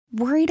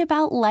Worried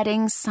about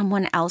letting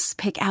someone else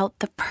pick out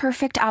the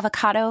perfect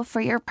avocado for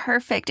your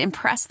perfect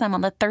impress them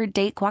on the third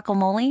date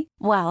guacamole?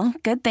 Well,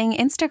 good thing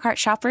Instacart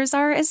shoppers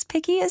are as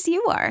picky as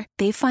you are.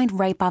 They find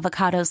ripe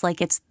avocados like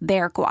it's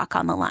their guac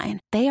on the line.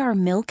 They are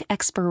milk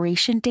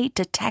expiration date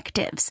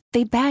detectives.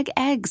 They bag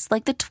eggs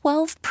like the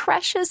 12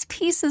 precious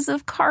pieces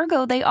of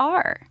cargo they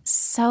are.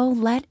 So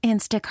let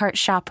Instacart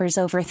shoppers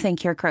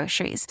overthink your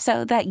groceries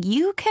so that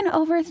you can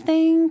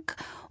overthink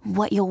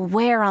what you'll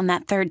wear on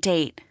that third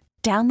date.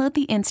 Download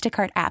the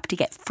Instacart app to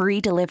get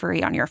free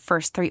delivery on your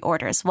first 3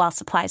 orders while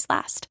supplies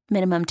last.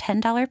 Minimum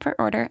 $10 per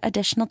order.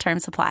 Additional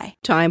terms apply.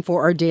 Time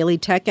for our daily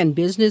tech and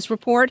business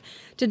report.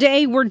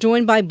 Today, we're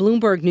joined by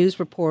Bloomberg News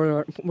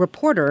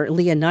reporter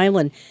Leah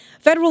Nyland.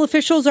 Federal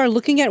officials are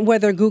looking at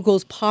whether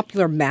Google's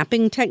popular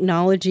mapping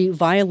technology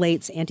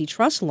violates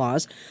antitrust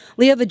laws.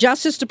 Leah, the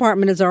Justice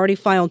Department has already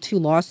filed 2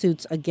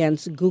 lawsuits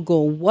against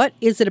Google. What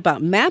is it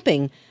about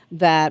mapping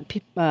that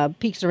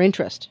piques their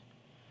interest?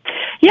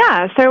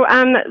 Yeah, so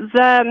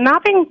the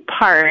mapping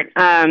part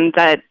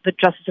that the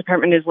Justice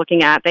Department is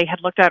looking at, they had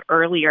looked at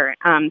earlier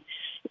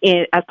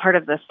as part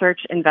of the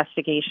search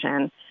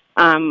investigation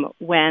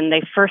when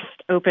they first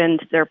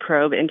opened their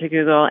probe into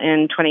Google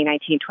in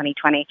 2019,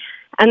 2020.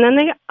 And then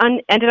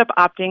they ended up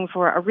opting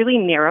for a really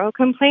narrow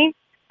complaint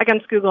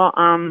against Google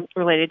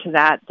related to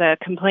that. The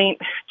complaint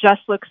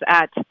just looks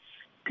at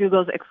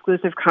Google's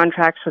exclusive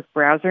contracts with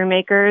browser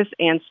makers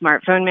and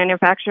smartphone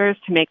manufacturers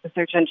to make the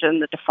search engine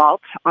the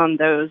default on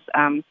those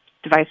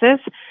devices.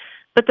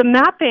 But the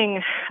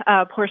mapping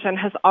portion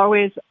has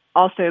always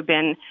also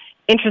been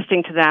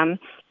interesting to them,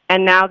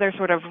 and now they're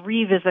sort of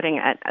revisiting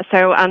it.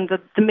 So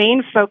the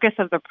main focus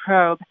of the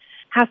probe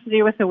has to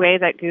do with the way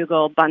that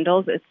Google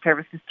bundles its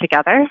services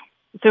together.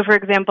 So, for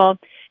example,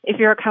 if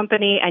you're a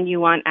company and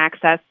you want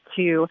access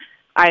to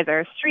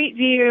either Street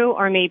View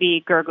or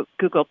maybe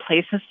Google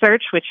Places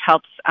search, which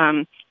helps,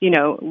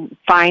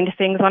 find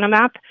things on a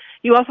map,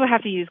 you also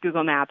have to use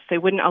Google Maps. They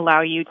wouldn't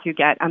allow you to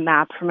get a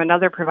map from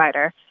another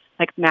provider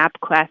like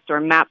MapQuest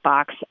or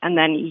Mapbox and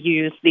then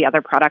use the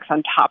other products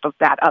on top of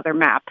that other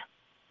map.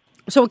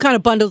 So it kind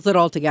of bundles it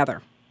all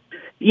together?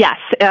 Yes.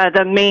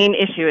 The main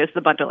issue is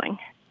the bundling.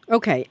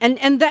 Okay.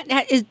 And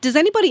does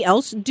anybody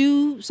else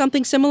do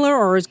something similar,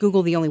 or is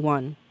Google the only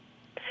one?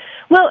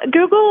 Well,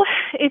 Google,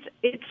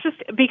 it's just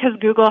because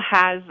Google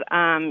has,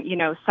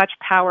 such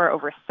power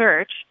over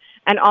search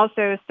and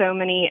also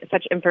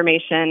such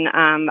information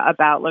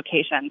about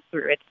locations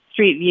through its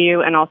Street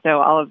View and also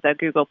all of the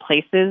Google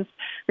Places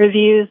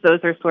reviews. Those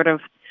are sort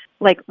of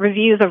like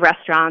reviews of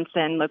restaurants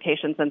and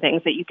locations and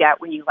things that you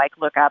get when you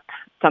look up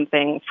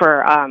something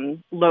for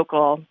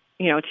local,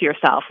 to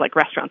yourself, like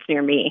restaurants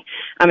near me.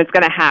 It's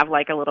going to have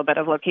a little bit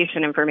of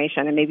location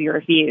information and maybe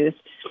reviews.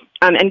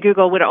 And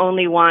Google would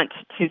only want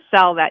to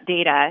sell that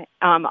data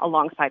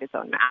alongside its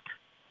own map.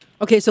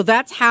 Okay, so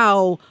that's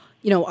how,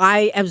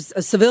 I, as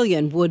a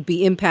civilian, would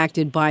be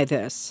impacted by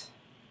this.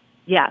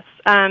 Yes.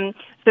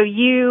 So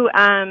you,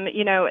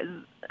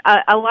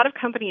 a lot of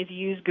companies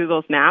use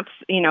Google's Maps,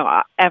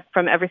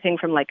 from everything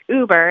from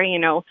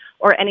Uber,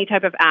 or any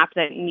type of app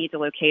that needs a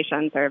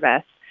location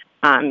service.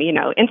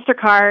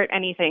 Instacart,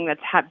 anything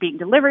that's being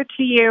delivered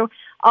to you,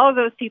 all of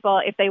those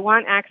people, if they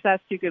want access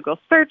to Google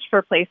search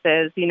for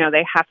places,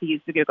 they have to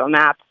use the Google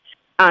Maps,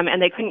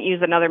 and they couldn't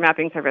use another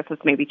mapping service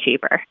that's maybe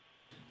cheaper.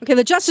 Okay,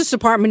 the Justice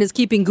Department is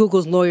keeping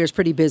Google's lawyers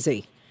pretty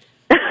busy.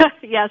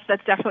 Yes,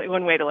 that's definitely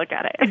one way to look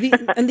at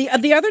it.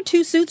 The other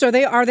 2 suits, are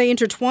they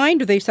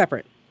intertwined or are they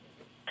separate?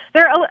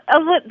 They're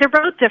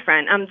both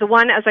different. The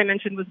one, as I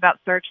mentioned, was about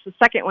search. The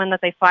second one that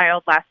they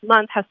filed last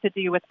month has to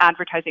do with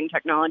advertising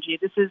technology.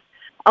 This is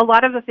a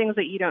lot of the things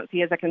that you don't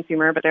see as a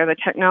consumer, but they're the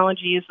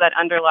technologies that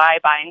underlie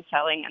buying,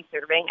 selling, and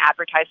serving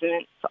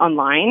advertisements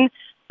online.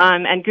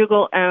 And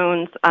Google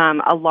owns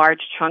a large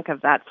chunk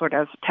of that sort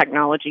of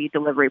technology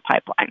delivery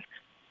pipeline.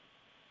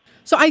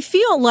 So I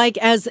feel like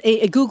as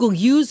a Google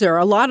user,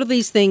 a lot of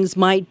these things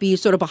might be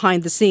sort of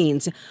behind the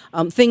scenes,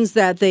 things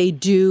that they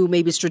do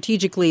maybe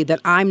strategically that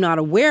I'm not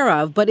aware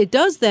of, but it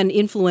does then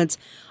influence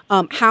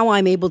how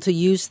I'm able to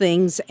use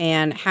things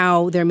and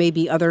how there may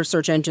be other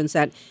search engines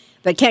that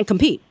can't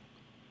compete.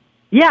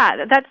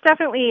 Yeah, that's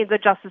definitely the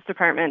Justice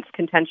Department's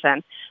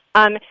contention.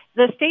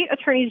 The state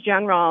attorneys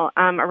general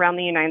around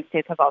the United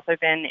States have also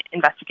been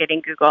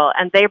investigating Google,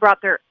 and they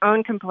brought their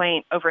own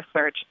complaint over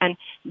search. And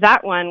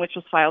that one, which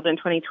was filed in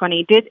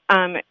 2020, did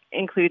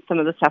include some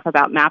of the stuff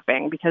about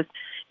mapping because,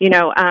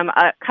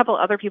 a couple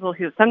other people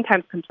who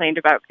sometimes complained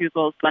about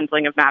Google's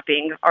bundling of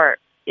mapping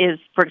is,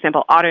 for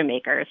example,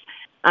 automakers.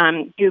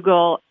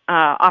 Google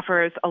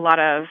offers a lot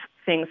of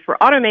things for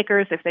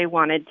automakers if they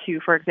wanted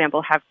to, for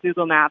example, have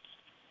Google Maps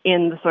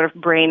in the sort of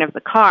brain of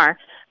the car.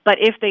 But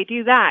if they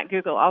do that,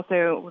 Google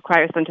also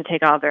requires them to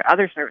take all of their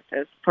other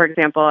services. For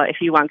example,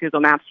 if you want Google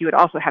Maps, you would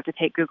also have to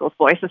take Google's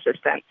voice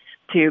assistant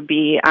to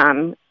be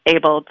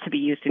able to be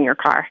used in your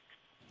car.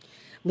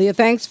 Leah,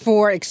 thanks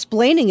for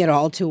explaining it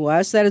all to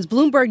us. That is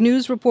Bloomberg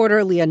News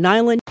reporter Leah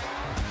Nyland.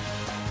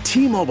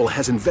 T-Mobile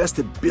has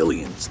invested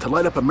billions to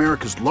light up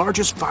America's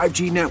largest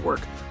 5G network,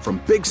 from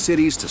big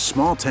cities to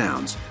small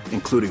towns,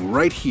 including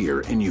right here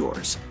in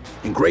yours.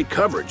 And great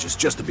coverage is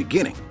just the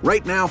beginning.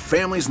 Right now,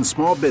 families and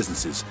small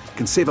businesses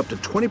can save up to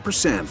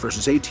 20%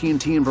 versus AT&T and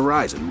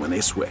Verizon when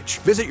they switch.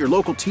 Visit your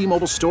local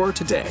T-Mobile store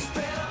today.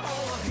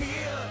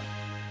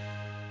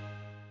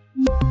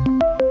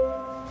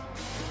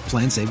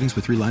 Plan savings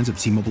with 3 lines of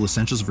T-Mobile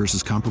Essentials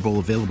versus comparable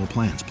available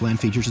plans. Plan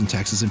features and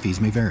taxes and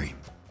fees may vary.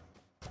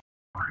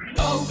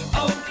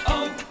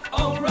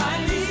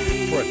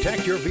 O'Reilly.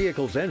 Protect your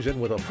vehicle's engine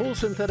with a full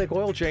synthetic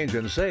oil change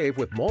and save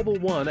with Mobil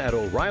 1 at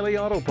O'Reilly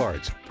Auto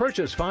Parts.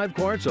 Purchase 5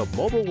 quarts of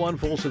Mobil 1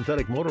 full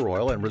synthetic motor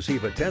oil and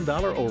receive a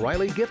 $10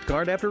 O'Reilly gift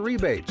card after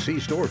rebate. See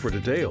store for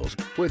details.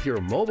 With your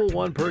Mobil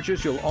 1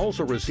 purchase, you'll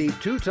also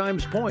receive 2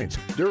 times points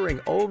during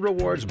O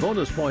Rewards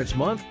Bonus Points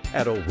Month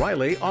at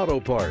O'Reilly Auto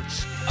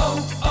Parts.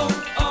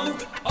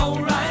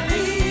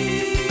 O'Reilly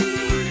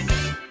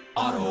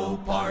Auto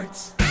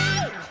Parts.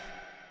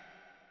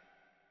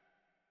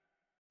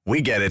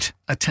 We get it.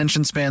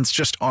 Attention spans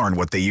just aren't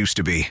what they used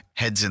to be.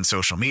 Heads in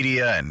social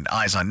media and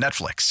eyes on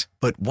Netflix.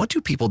 But what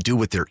do people do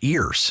with their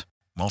ears?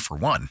 Well, for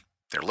one,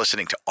 they're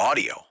listening to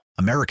audio.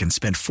 Americans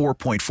spend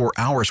 4.4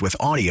 hours with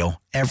audio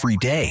every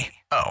day.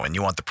 Oh, and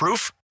you want the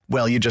proof?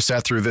 Well, you just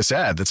sat through this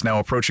ad that's now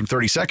approaching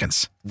 30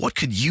 seconds. What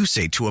could you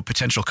say to a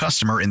potential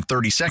customer in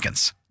 30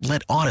 seconds?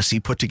 Let Odyssey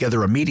put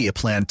together a media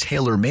plan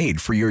tailor-made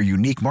for your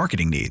unique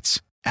marketing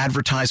needs.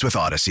 Advertise with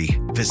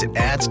Odyssey. Visit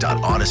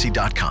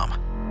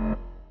ads.odyssey.com.